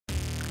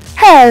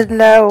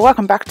Hello,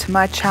 welcome back to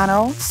my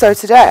channel. So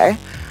today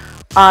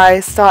I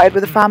started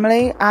with a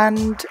family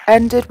and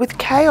ended with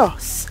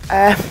chaos.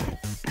 I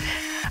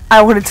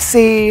wanted to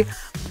see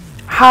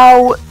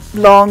how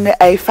long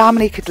a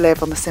family could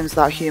live on The Sims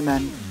without a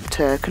human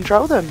to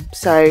control them.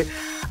 So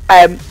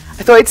I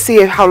thought I'd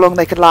see how long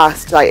they could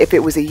last, like if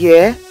it was a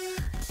year.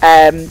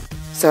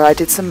 So I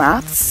did some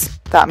maths.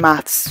 That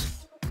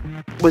maths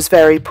was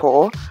very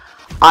poor.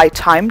 I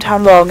timed how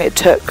long it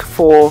took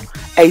for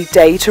a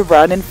day to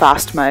run in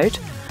fast mode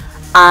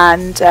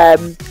and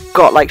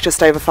got like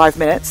just over 5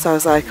 minutes. So I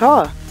was like,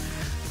 oh,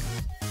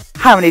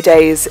 how many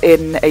days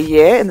in a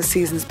year in the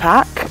seasons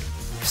pack?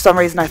 For some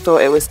reason I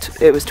thought it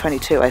was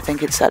 22. I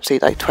think it's actually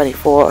like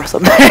 24 or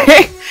something.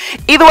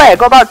 Either way, I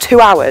got about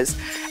 2 hours.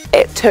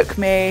 It took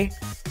me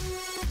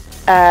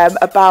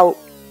about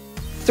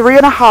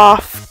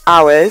 3.5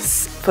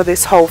 hours for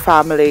this whole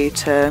family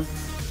to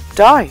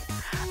die,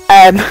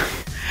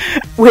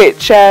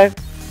 which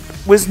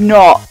was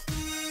not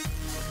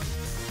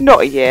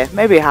a year,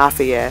 maybe half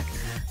a year.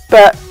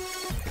 But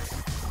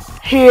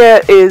here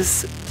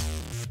is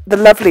the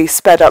lovely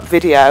sped up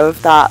video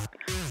of that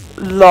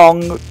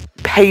long,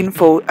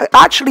 painful,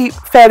 actually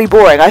fairly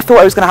boring. I thought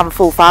I was going to have a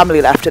full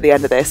family left at the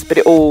end of this, but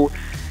it all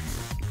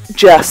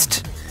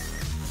just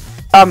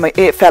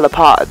it fell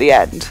apart at the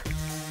end.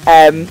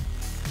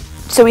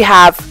 So we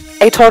have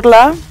a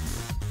toddler,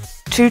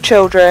 2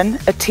 children,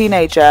 a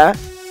teenager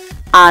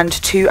and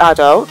 2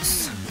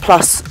 adults,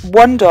 plus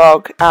 1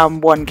 dog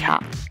and 1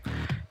 cat.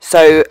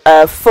 So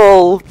a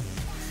full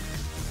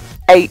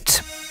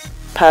 8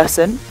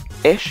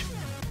 person-ish,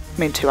 I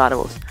mean 2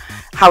 animals,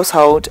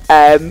 household,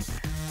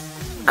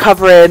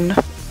 covering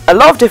a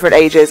lot of different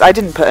ages. I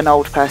didn't put an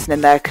old person in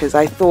there because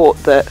I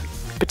thought that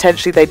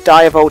potentially they'd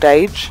die of old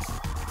age.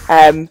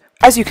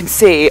 As you can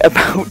see,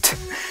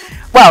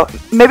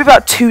 maybe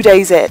about 2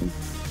 days in,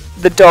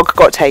 the dog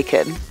got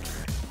taken.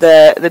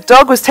 The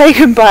dog was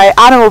taken by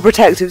Animal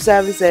Protective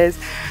Services,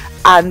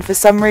 and for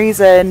some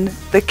reason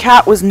the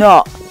cat was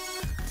not.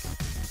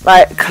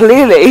 Like,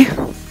 clearly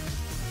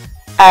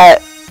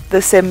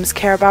the Sims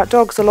care about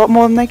dogs a lot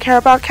more than they care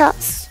about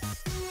cats.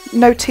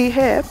 No tea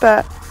here,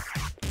 but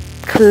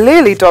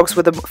clearly dogs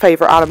were the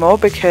favourite animal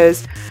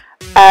because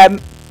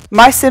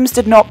my Sims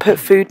did not put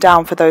food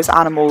down for those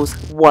animals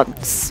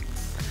once.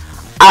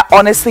 I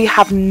honestly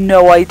have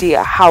no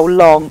idea how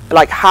long,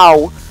 like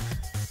how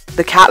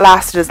the cat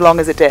lasted as long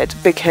as it did,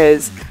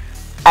 because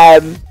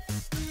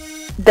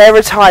there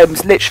are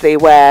times literally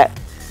where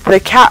the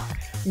cat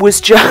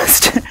was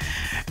just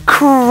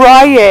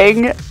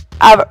crying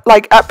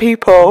at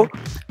people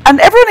and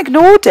everyone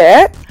ignored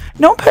it.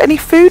 No one put any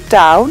food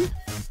down.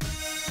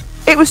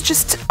 It was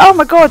just, oh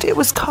my god, it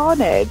was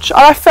carnage. And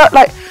I felt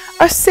like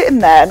I was sitting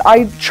there and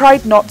I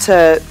tried not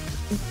to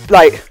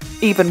like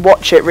even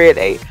watch it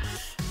really,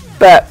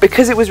 but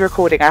because it was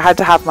recording I had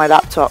to have my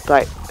laptop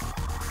like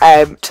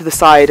to the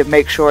side and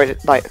make sure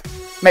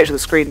the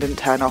screen didn't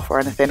turn off or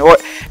anything, or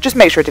just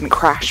make sure it didn't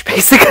crash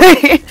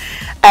basically.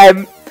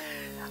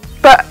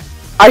 But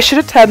I should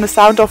have turned the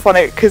sound off on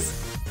it because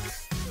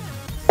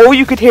all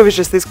you could hear was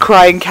just this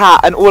crying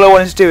cat, and all I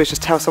wanted to do was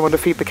just tell someone to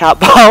feed the cat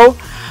bowl.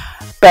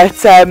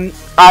 But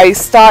I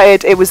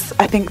started, it was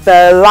I think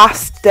the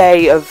last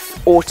day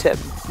of autumn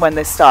when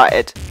this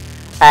started,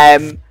 yeah,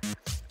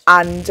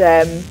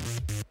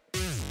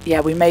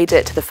 we made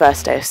it to the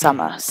first day of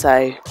summer,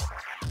 so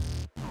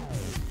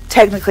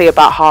technically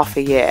about half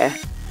a year.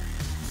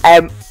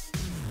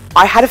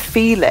 I had a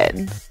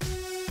feeling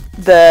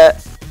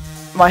that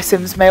my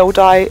Sims may all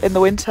die in the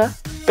winter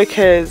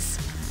because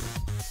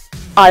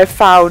I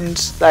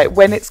found like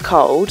when it's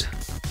cold,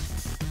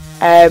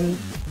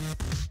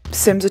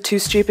 Sims are too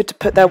stupid to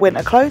put their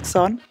winter clothes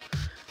on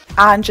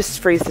and just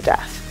freeze to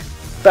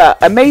death. But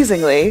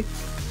amazingly,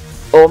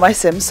 all my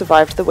Sims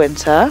survived the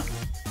winter.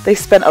 They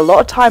spent a lot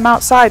of time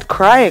outside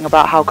crying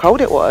about how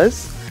cold it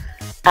was,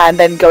 and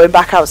then going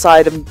back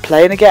outside and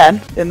playing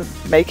again and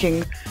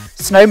making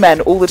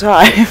snowmen all the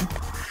time.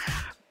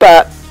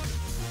 But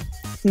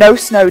no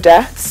snow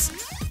deaths.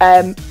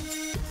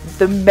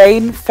 The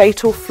main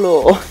fatal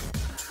flaw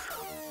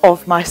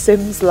of my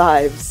Sims'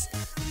 lives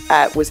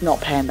was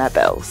not paying their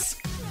bills.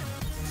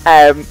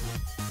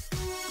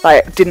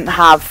 Like, didn't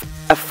have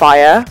a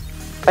fire.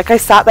 Like, I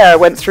sat there, I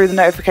went through the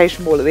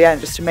notification wall at the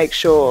end just to make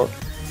sure.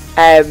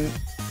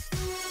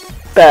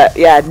 But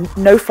yeah,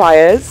 no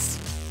fires,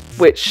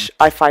 which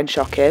I find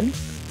shocking.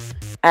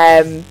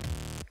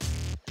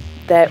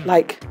 They're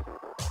like,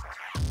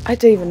 I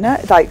don't even know,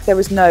 like there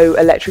was no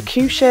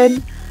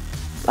electrocution.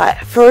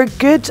 Like for a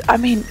good, I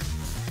mean,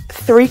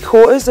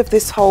 3/4 of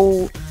this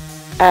whole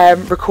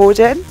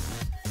recording,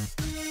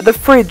 the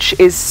fridge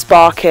is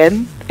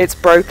sparking, it's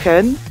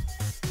broken.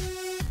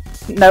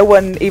 No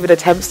one even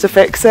attempts to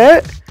fix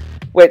it,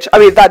 which, I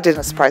mean, that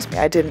didn't surprise me.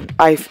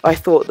 I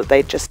thought that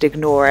they'd just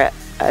ignore it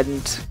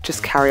and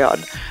just carry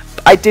on.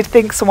 I did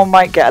think someone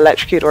might get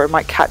electrocuted or it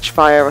might catch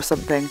fire or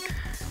something.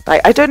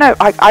 Like, I don't know,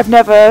 I've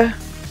never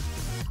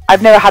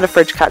had a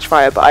fridge catch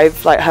fire, but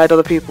I've like heard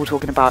other people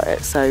talking about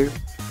it, so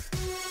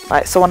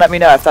like someone let me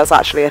know if that's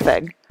actually a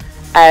thing.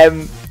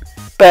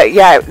 But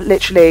yeah,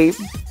 literally,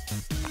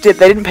 they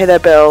didn't pay their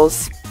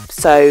bills,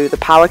 so the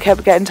power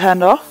kept getting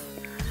turned off,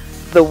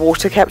 the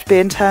water kept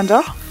being turned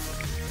off.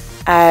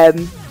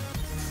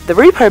 The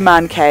repo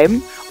man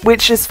came,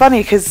 which is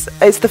funny because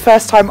it's the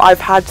first time I've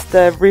had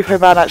the repo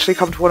man actually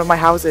come to one of my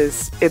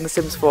houses in The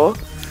Sims 4.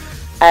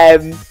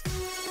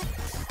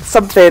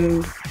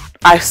 Something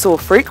I saw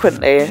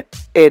frequently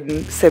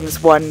in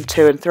Sims 1,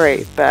 2 and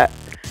 3, but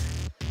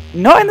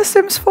not in The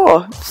Sims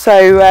 4.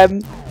 So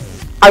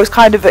I was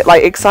kind of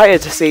like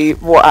excited to see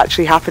what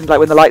actually happened, like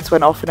when the lights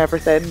went off and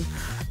everything.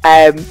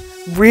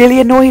 Really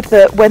annoyed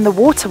that when the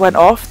water went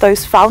off,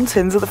 those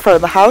fountains at the front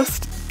of the house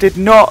did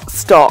not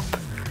stop.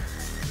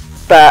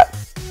 But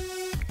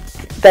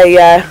they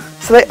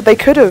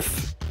could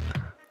have,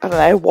 I don't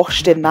know,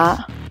 washed in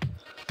that.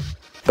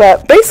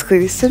 But basically,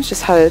 these Sims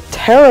just had a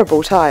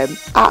terrible time,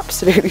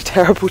 absolutely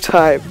terrible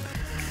time.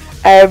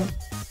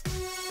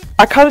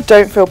 I kind of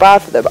don't feel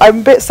bad for them. I'm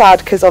a bit sad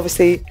because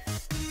obviously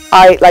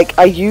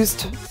I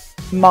used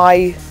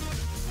my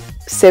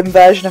Sim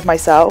version of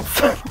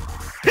myself,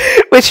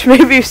 which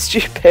may be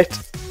stupid,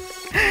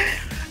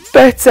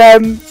 but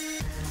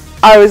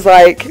I was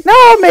like, no,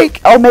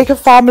 I'll make a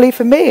family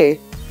for me.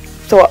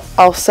 So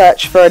I'll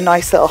search for a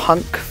nice little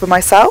hunk for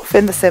myself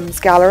in the Sims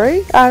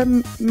gallery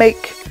and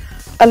make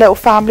a little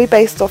family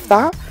based off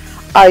that.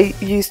 I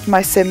used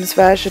my Sims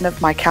version of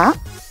my cat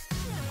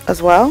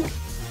as well,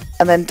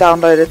 and then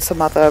downloaded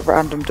some other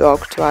random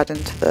dog to add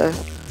into the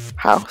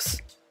house.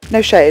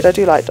 No shade, I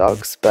do like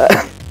dogs, but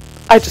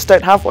I just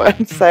don't have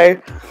one, so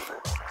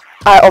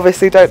I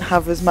obviously don't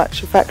have as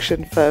much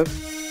affection for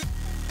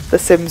the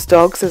Sims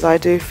dogs as I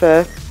do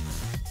for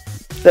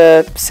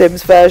the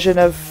Sims version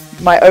of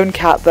my own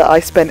cat that I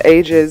spent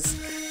ages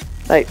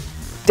like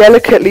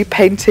delicately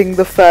painting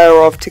the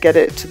fur of to get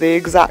it to the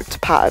exact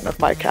pattern of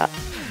my cat.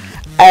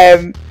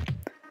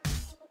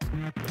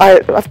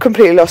 I've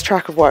completely lost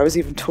track of what I was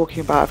even talking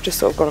about. I've just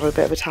sort of gone on a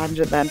bit of a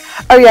tangent then.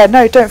 Oh yeah,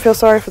 no, don't feel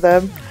sorry for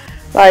them.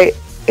 Like,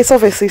 it's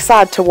obviously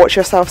sad to watch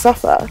yourself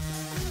suffer,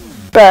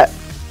 but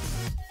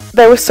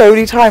there were so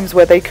many times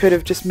where they could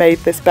have just made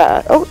this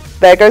better. Oh,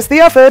 there goes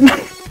the oven.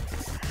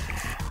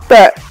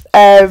 But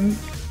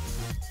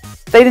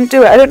they didn't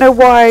do it. I don't know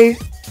why.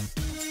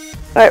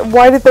 Like,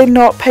 why did they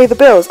not pay the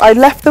bills? I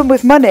left them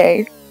with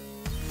money.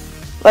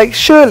 Like,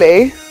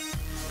 surely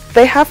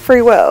they have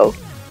free will.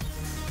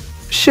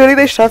 Surely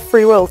they should have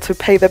free will to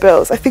pay their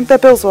bills. I think their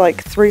bills were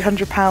like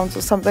 £300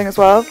 or something as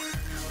well.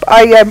 But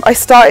I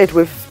started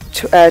with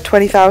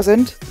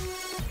 20,000.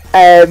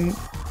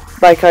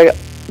 Like, I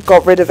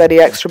got rid of any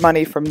extra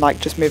money from like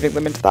just moving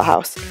them into the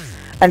house,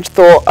 and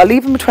thought I'll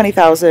leave them with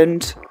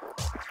 20,000.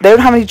 They don't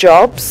have any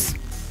jobs.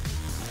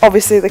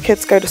 Obviously, the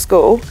kids go to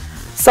school.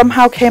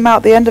 Somehow came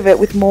out the end of it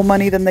with more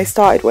money than they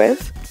started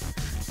with.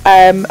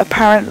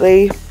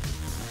 Apparently,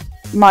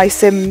 my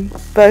Sim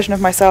version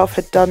of myself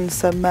had done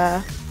some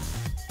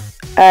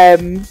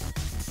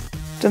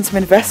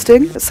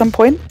investing at some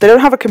point. They don't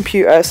have a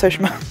computer, so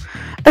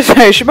I don't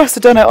know, she must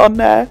have done it on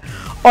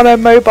her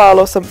mobile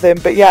or something.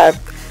 But yeah,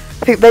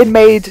 I think they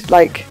made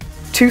like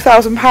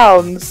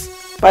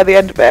 £2,000 by the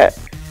end of it,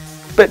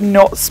 but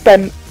not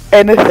spent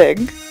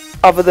anything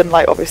other than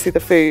like obviously the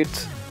food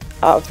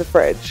out of the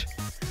fridge.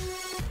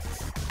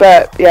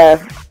 But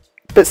yeah,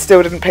 but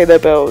still didn't pay their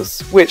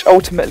bills, which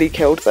ultimately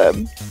killed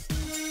them.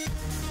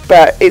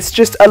 But it's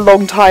just a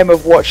long time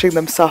of watching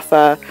them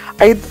suffer.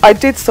 I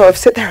did sort of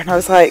sit there and I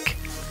was like,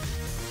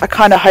 I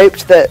kind of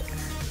hoped that,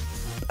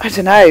 I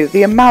don't know,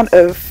 the amount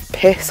of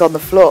piss on the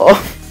floor, I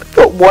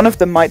thought one of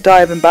them might die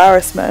of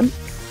embarrassment.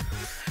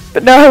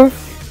 But no,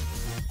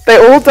 they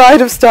all died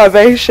of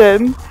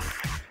starvation.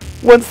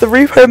 Once the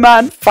repo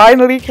man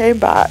finally came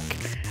back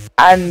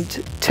and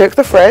took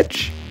the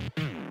fridge,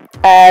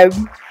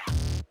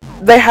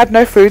 they had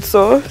no food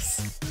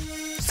source,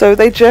 so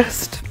they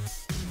just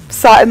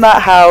sat in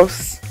that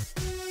house,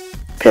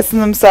 pissing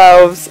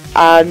themselves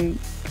and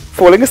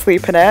falling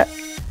asleep in it,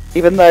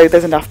 even though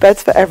there's enough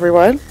beds for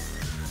everyone,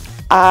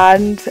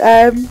 and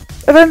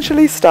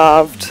eventually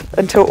starved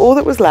until all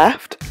that was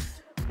left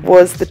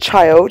was the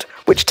child,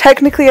 which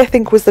technically I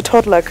think was the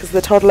toddler, because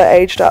the toddler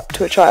aged up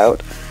to a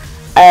child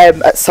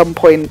at some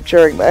point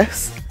during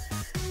this,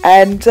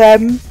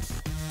 and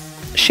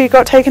she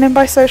got taken in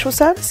by social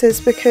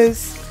services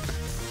because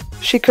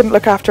she couldn't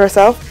look after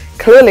herself.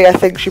 Clearly, I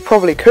think she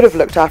probably could have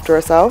looked after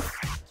herself.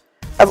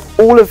 Of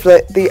all of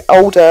the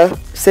older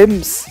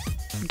Sims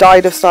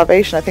died of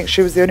starvation, I think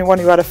she was the only one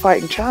who had a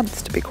fighting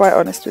chance, to be quite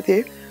honest with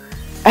you.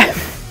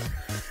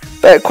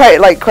 But quite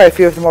a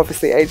few of them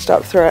obviously aged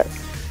up through it.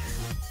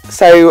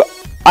 So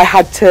I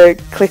had to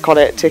click on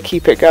it to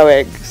keep it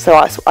going. So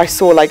I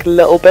saw like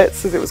little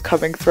bits as it was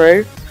coming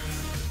through.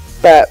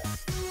 But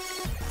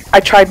I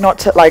tried not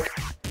to like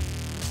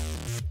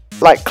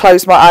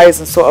close my eyes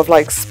and sort of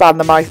like span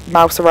the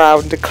mouse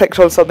around and clicked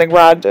on something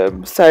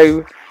random.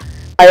 So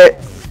I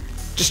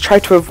just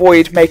tried to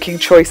avoid making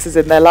choices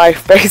in their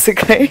life,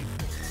 basically.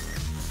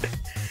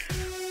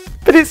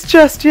 But it's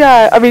just,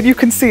 yeah, I mean, you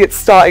can see it's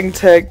starting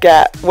to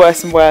get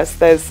worse and worse.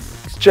 There's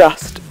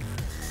just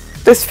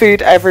There's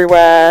food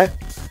everywhere.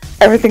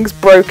 Everything's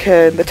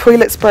broken. The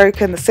toilet's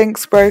broken. The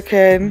sink's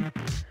broken.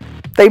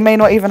 They may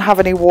not even have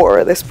any water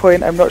at this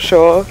point, I'm not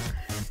sure.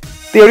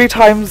 The only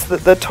times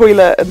that the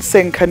toilet and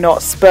sink are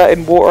not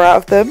spurting water out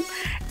of them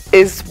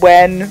is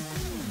when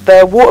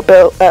their water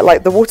bill,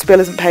 the water bill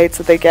isn't paid,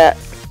 so they get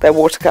their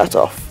water cut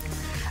off.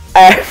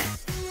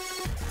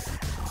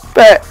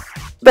 But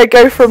they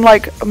go from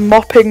like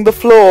mopping the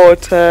floor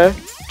to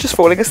just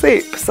falling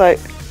asleep. It's like,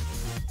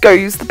 go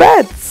use the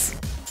beds.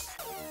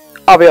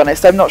 I'll be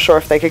honest, I'm not sure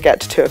if they could get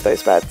to 2 of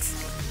those beds.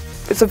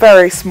 It's a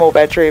very small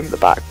bedroom at the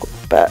back,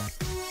 but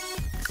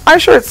I'm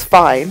sure it's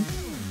fine.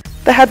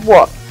 They had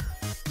what?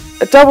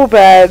 A double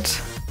bed,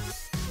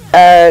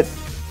 a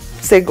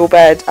single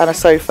bed and a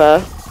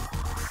sofa.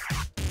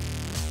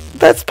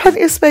 That's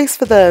plenty of space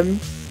for them.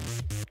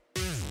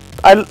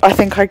 I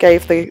think I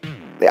gave the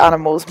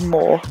animals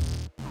more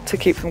to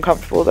keep them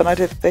comfortable than I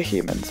did the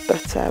humans,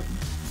 but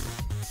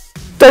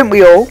don't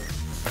we all?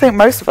 I think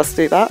most of us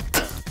do that.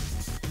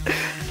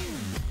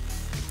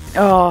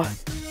 Oh,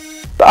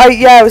 but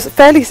I was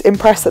fairly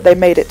impressed that they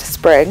made it to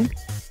spring.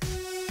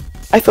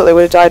 I thought they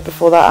would have died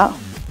before that.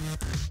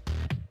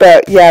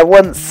 But yeah,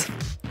 once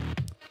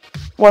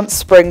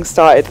spring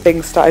started,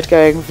 things started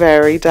going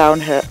very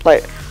downhill.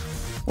 Like,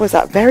 was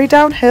that very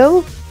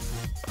downhill?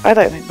 I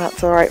don't think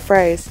that's the right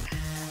phrase.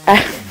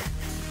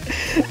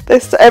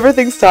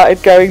 Everything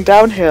started going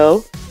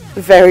downhill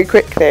very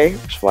quickly,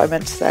 which is what I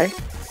meant to say.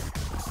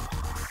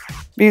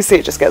 You see,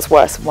 it just gets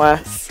worse and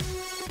worse.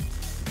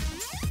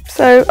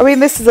 So, I mean,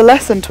 this is a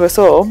lesson to us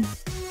all.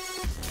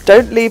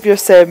 Don't leave your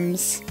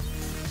Sims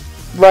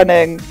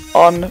running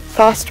on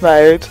fast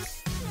mode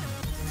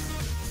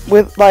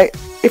with, like,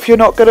 if you're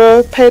not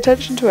gonna pay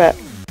attention to it,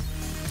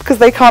 because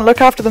they can't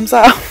look after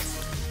themselves.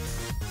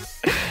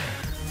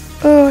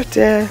 Oh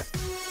dear.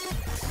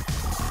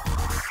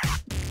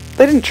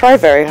 They didn't try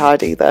very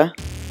hard either.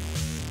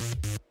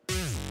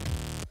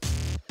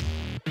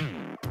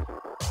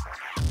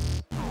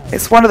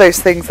 It's one of those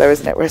things though,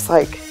 isn't it, where it's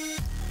like,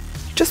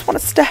 you just want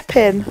to step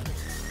in.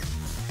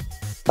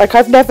 Like,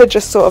 I've never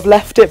just sort of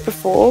left it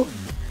before.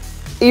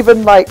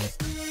 Even like,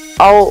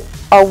 I'll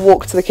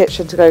walk to the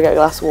kitchen to go get a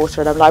glass of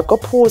water and I'm like, I've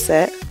got to pause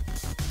it.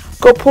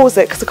 Got to pause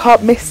it because I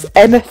can't miss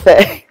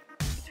anything.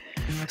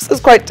 So it's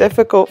quite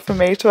difficult for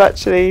me to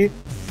actually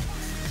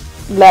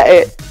let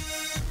it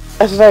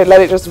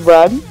just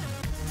run.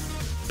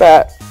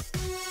 But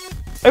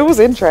it was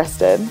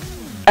interesting.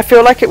 I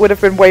feel like it would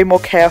have been way more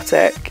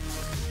chaotic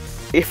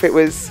if it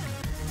was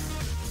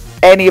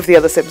any of the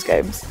other Sims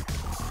games.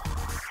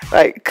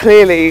 Like,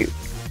 clearly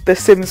the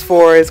Sims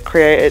 4 is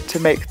created to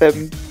make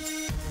them,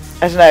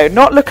 I don't know,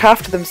 not look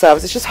after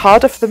themselves. It's just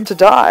harder for them to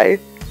die.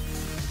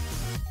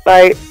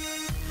 Like,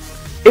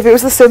 if it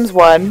was The Sims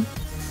 1,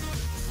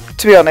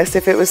 to be honest,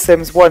 if it was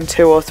Sims 1,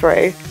 2 or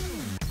 3,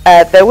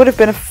 there would have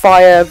been a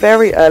fire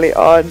very early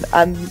on,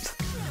 and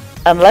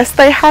unless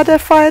they had a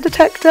fire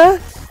detector,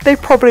 they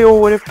probably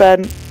all would have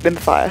been in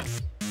the fire.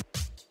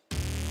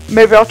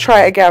 Maybe I'll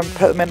try it again,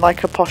 put them in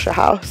like a posher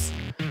house,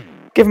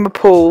 give them a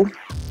pool,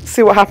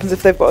 see what happens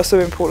if they've got a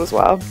swimming pool as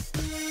well.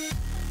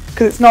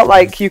 Because it's not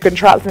like you can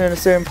trap them in a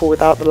swimming pool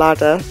without the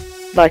ladder,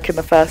 like in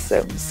the first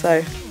Sims,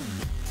 so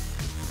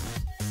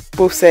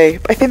we'll see.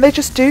 But I think they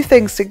just do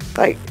things to,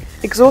 like,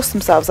 exhaust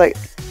themselves. Like,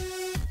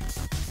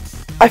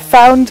 I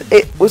found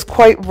it was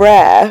quite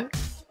rare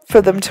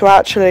for them to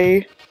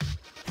actually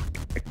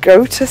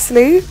go to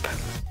sleep.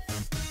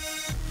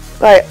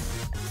 Like,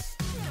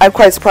 I'm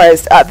quite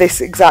surprised at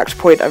this exact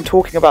point I'm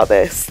talking about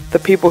this. The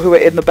people who are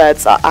in the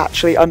beds are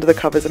actually under the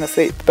covers and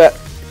asleep. But,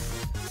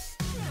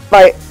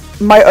 like,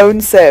 my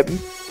own Sim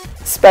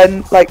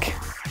spent, like,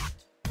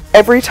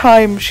 every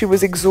time she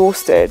was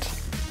exhausted,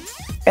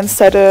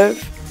 instead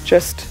of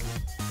just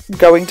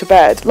going to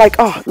bed, like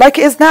it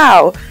is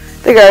now,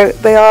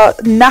 they are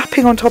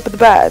napping on top of the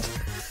bed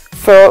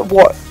for,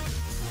 what,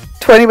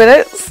 20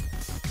 minutes?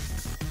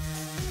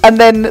 And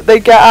then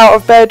they get out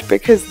of bed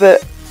because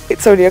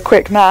it's only a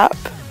quick nap.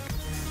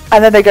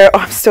 And then they go, oh,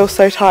 I'm still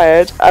so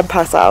tired, and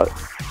pass out.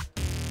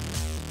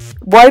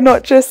 Why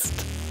not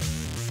just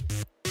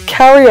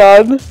carry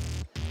on?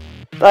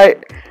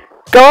 Like,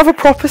 go have a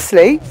proper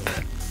sleep.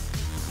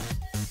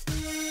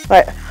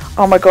 Like,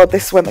 oh my god,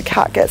 this is when the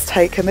cat gets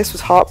taken. This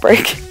was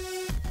heartbreaking.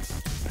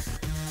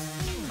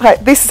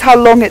 Like, this is how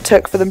long it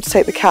took for them to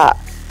take the cat.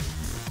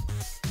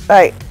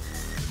 Like,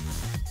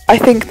 I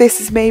think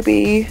this is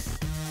maybe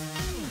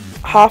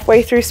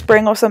halfway through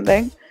spring or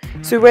something.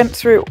 So we went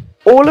through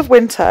all of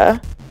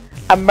winter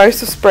and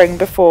most of spring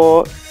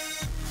before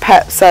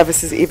pet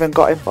services even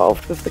got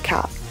involved with the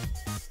cat.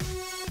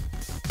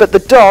 But the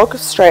dog,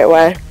 straight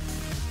away,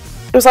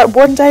 it was like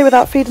one day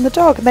without feeding the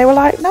dog, and they were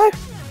like, no,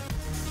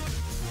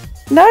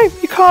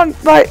 you can't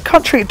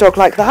treat a dog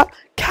like that.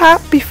 Cat,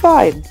 be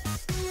fine.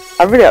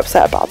 I'm really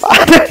upset about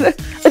that.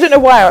 I don't know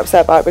why I'm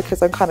upset about it,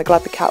 because I'm kind of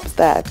glad the cat was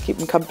there to keep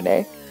them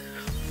company.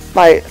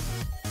 Like,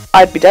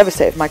 I'd be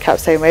devastated if my cat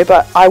was the same way,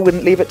 but I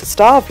wouldn't leave it to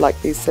starve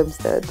like these Sims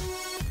did.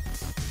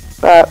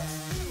 But,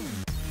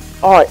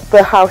 oh,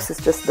 the house is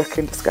just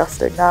looking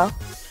disgusting now.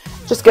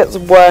 just gets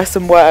worse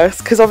and worse,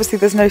 because obviously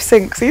there's no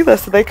sinks either,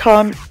 so they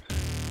can't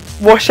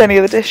wash any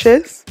of the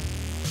dishes.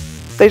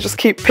 They just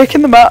keep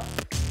picking them up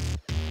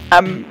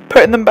and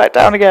putting them back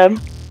down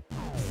again,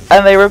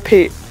 and they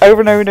repeat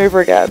over and over and over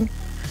again.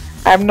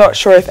 I'm not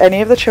sure if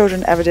any of the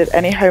children ever did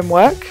any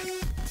homework.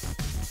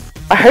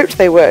 I hoped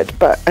they would,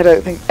 but I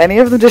don't think any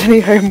of them did any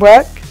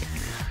homework.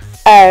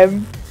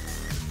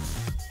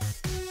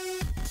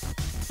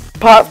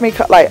 Part of me,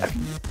 like,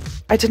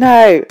 I don't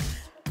know.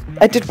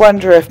 I did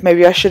wonder if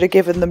maybe I should have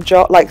given them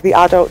the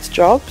adults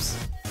jobs,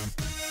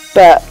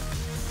 but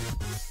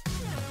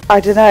I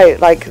don't know.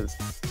 Like,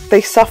 they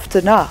suffered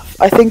enough.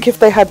 I think if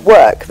they had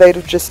work, they'd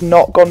have just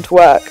not gone to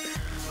work,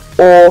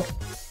 or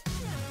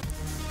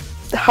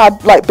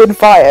had like been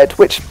fired,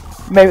 which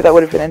maybe that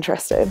would have been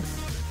interesting.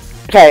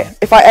 Okay,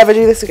 if I ever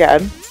do this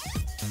again,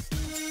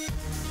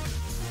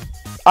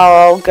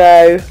 I'll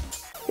go,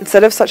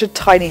 instead of such a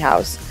tiny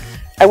house,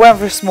 I went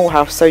for a small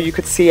house so you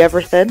could see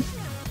everything,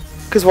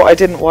 because what I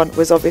didn't want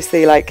was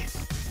obviously like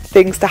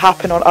things to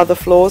happen on other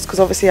floors, because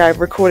obviously I'm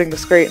recording the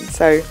screen,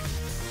 so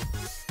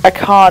I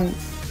can't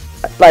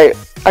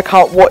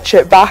watch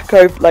it back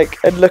over, like,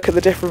 and look at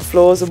the different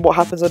floors and what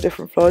happens on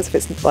different floors if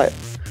it's like,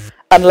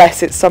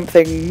 unless it's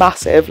something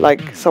massive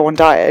like someone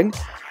dying,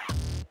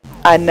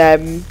 and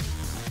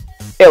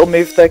it'll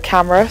move the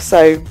camera.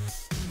 So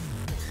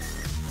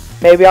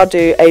maybe I'll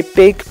do a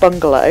big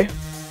bungalow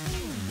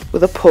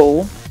with a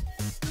pool,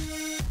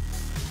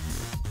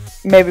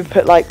 maybe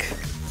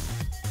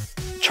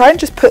try and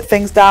just put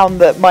things down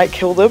that might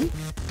kill them,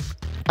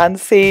 and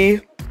see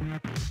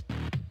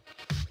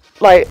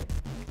like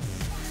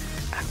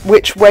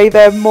which way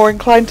they're more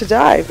inclined to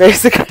die,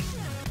 basically.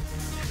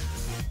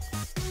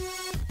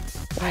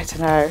 I don't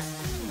know.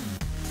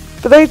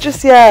 But they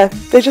just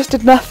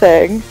did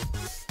nothing.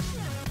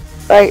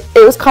 Like,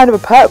 it was kind of a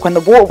perk when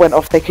the water went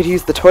off, they could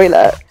use the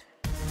toilet.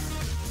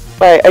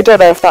 Like, I don't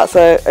know if that's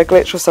a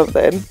glitch or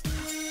something,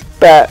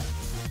 but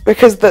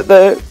because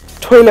the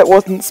toilet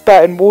wasn't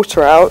spurting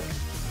water out,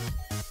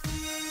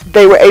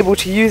 they were able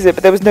to use it,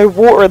 but there was no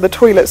water in the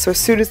toilet, so as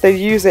soon as they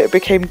use it, it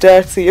became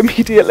dirty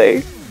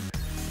immediately.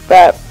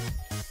 But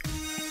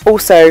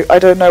also, I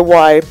don't know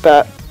why,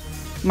 but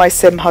my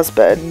sim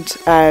husband,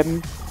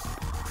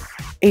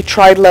 he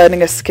tried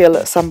learning a skill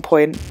at some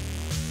point.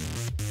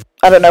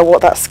 I don't know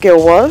what that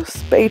skill was,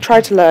 but he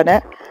tried to learn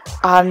it,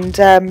 and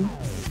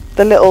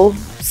the little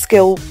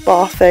skill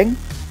bar thing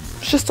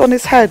was just on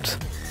his head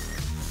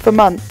for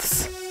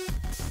months.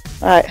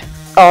 Right.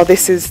 Oh,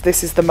 this is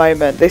the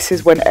moment. This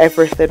is when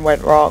everything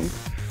went wrong.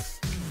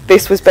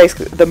 This was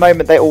basically the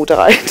moment they all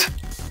died.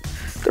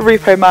 The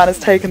repo man has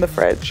taken the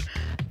fridge,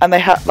 and they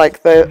had,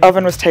 like, the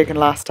oven was taken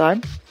last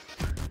time.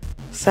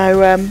 So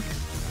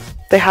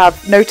they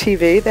have no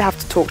TV. They have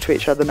to talk to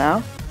each other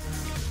now.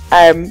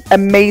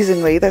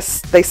 Amazingly, they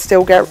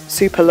still get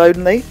super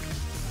lonely.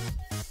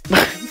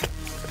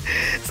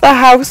 It's a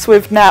house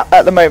with now,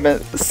 at the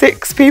moment,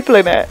 6 people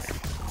in it,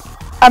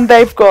 and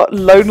they've got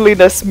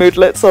loneliness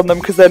moodlets on them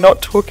because they're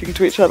not talking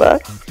to each other.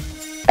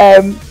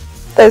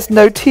 There's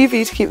no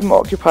TV to keep them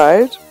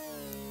occupied,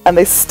 and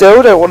they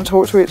still don't want to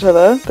talk to each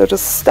other. They'll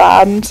just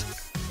stand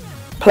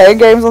playing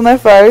games on their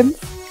phones.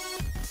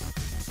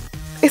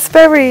 It's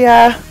very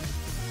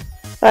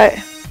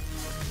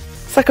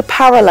it's like a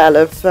parallel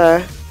of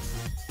the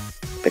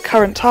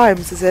current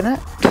times, isn't it?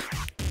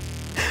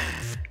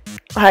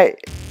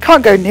 Like,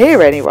 can't go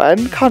near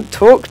anyone, can't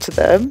talk to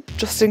them,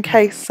 just in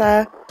case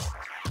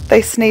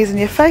they sneeze in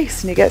your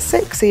face and you get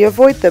sick, so you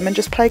avoid them and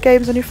just play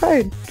games on your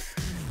phone.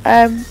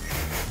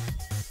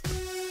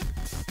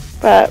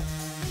 But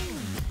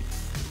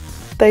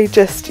they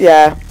just,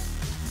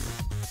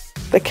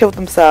 they killed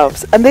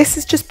themselves. And this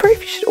is just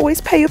proof you should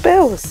always pay your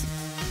bills.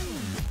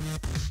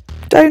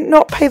 Don't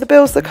not pay the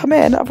bills that come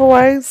in,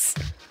 otherwise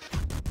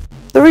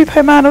the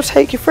repo man will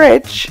take your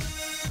fridge,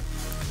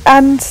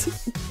 and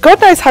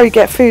God knows how you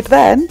get food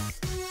then.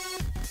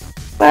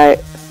 Like,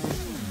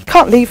 you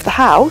can't leave the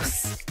house.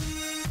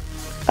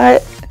 I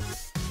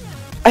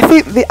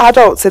think the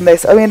adults in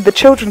this, I mean the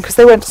children, because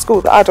they went to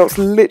school, the adults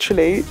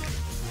literally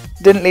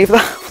didn't leave the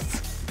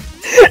house.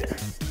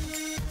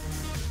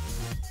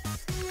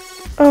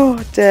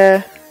 Oh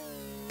dear.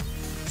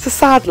 It's a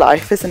sad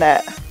life, isn't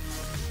it?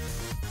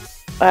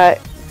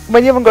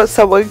 When you haven't got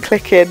someone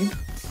clicking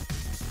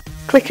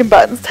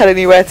buttons telling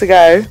you where to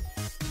go,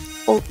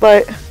 or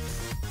like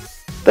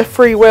the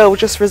free will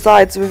just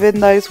resides within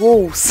those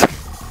walls.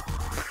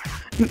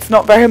 It's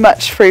not very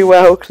much free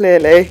will,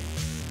 clearly.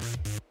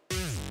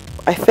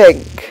 I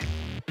think,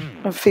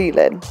 I'm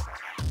feeling,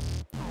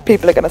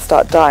 people are going to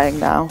start dying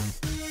now.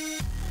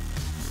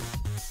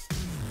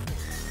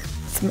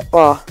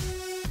 I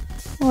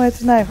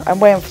don't know. I'm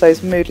waiting for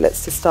those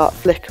moodlets to start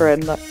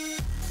flickering. But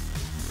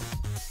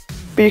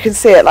you can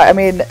see it, like, I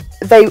mean,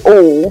 they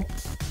all,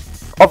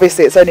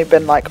 obviously it's only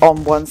been like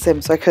on one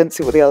sim, so I couldn't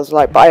see what the others were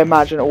like, but I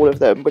imagine all of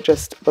them were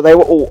just, but they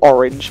were all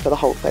orange for the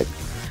whole thing.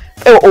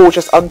 They were all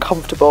just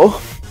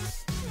uncomfortable.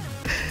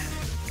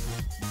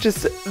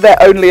 Just their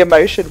only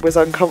emotion was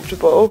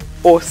uncomfortable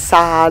or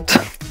sad.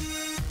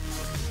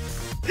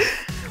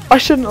 I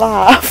shouldn't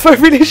laugh. I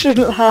really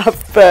shouldn't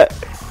laugh, but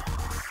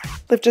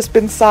they've just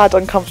been sad,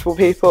 uncomfortable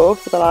people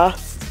for the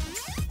last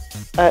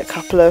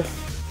couple of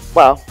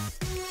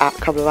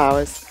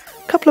hours.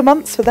 A couple of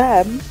months for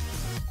them.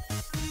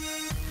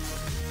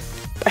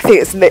 I think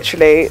it's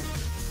literally,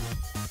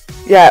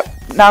 yeah,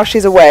 now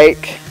she's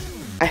awake.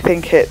 I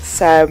think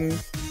it's,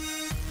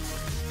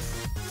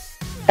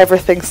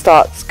 everything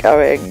starts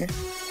going a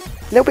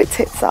little bit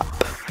tits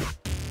up.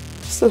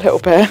 Just a little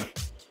bit.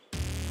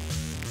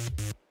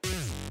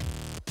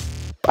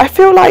 I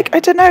feel like, I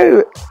don't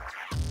know,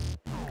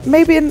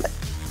 maybe in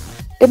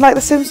like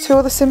The Sims 2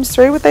 or The Sims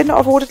 3, would they not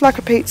have ordered like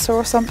a pizza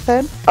or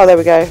something? Oh, there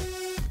we go.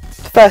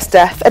 First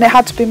death, and it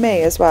had to be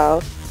me as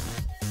well.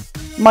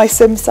 My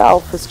Sim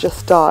self has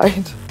just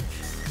died.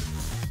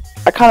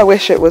 I kind of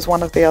wish it was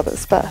one of the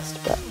others first,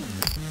 but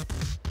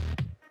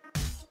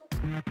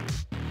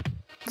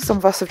some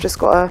of us have just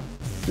got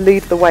to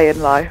lead the way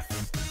in life.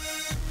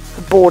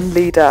 The born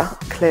leader,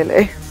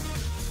 clearly.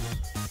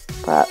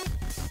 But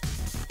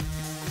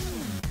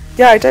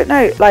yeah, I don't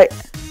know, like,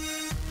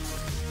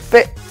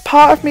 but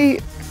part of me,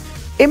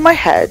 in my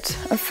head,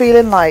 I'm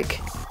feeling like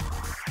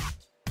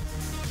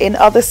in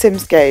other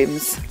Sims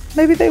games,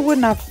 maybe they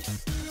wouldn't have,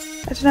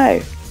 I don't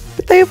know,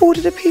 would they have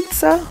ordered a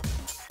pizza?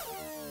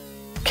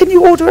 Can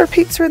you order a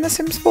pizza in The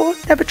Sims 4?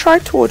 Never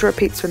tried to order a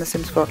pizza in The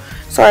Sims 4.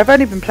 Sorry, I've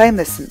only been playing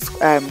this since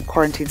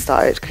quarantine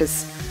started,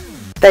 because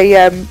they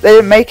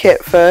didn't make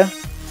it for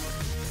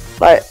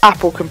like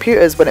Apple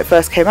computers when it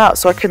first came out,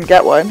 so I couldn't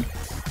get one.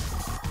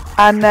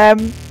 And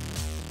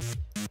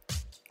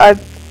I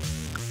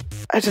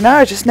don't know,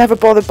 I just never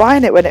bothered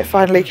buying it when it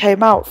finally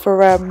came out for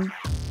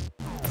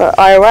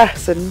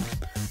iOS, and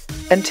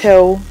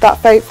until that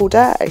fateful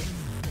day.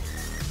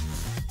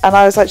 And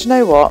I was like, do you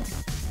know what?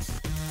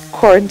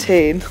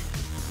 Quarantine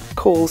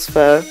calls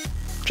for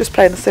just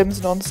playing The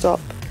Sims non-stop.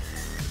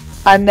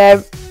 And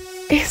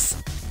it's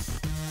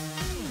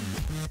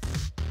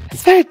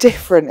very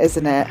different,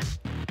 isn't it?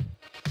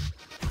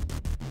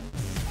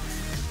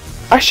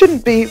 I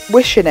shouldn't be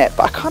wishing it,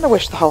 but I kind of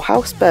wish the whole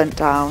house burnt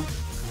down.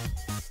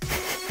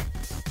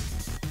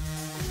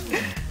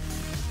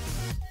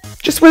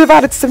 Just would have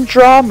added some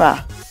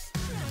drama.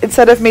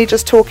 Instead of me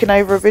just talking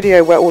over a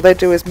video where all they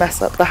do is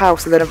mess up the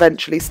house and then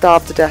eventually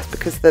starve to death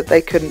because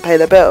they couldn't pay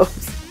their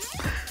bills.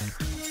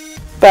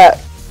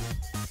 But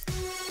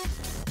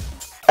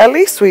at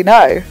least we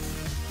know.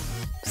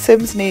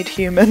 Sims need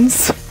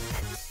humans.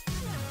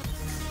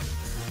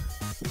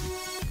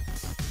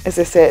 Is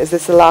this it? Is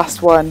this the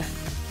last one?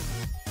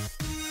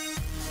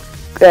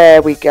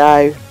 There we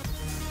go.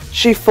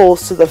 She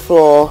falls to the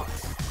floor.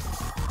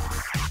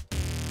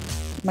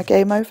 My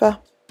game over.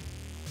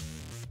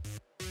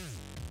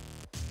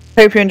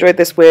 Hope you enjoyed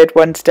this weird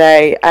one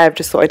today. I've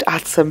just thought I'd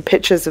add some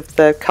pictures of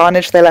the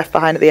carnage they left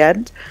behind at the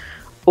end.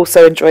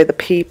 Also enjoy the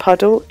pee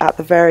puddle at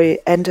the very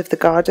end of the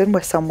garden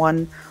where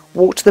someone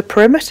walked the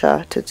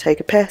perimeter to take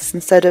a piss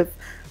instead of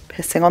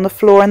pissing on the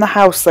floor in the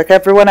house like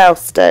everyone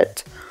else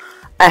did.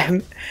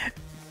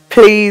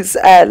 Please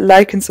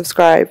like and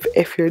subscribe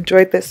if you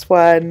enjoyed this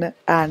one,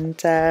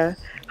 and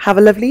have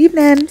a lovely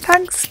evening.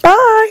 Thanks,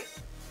 bye!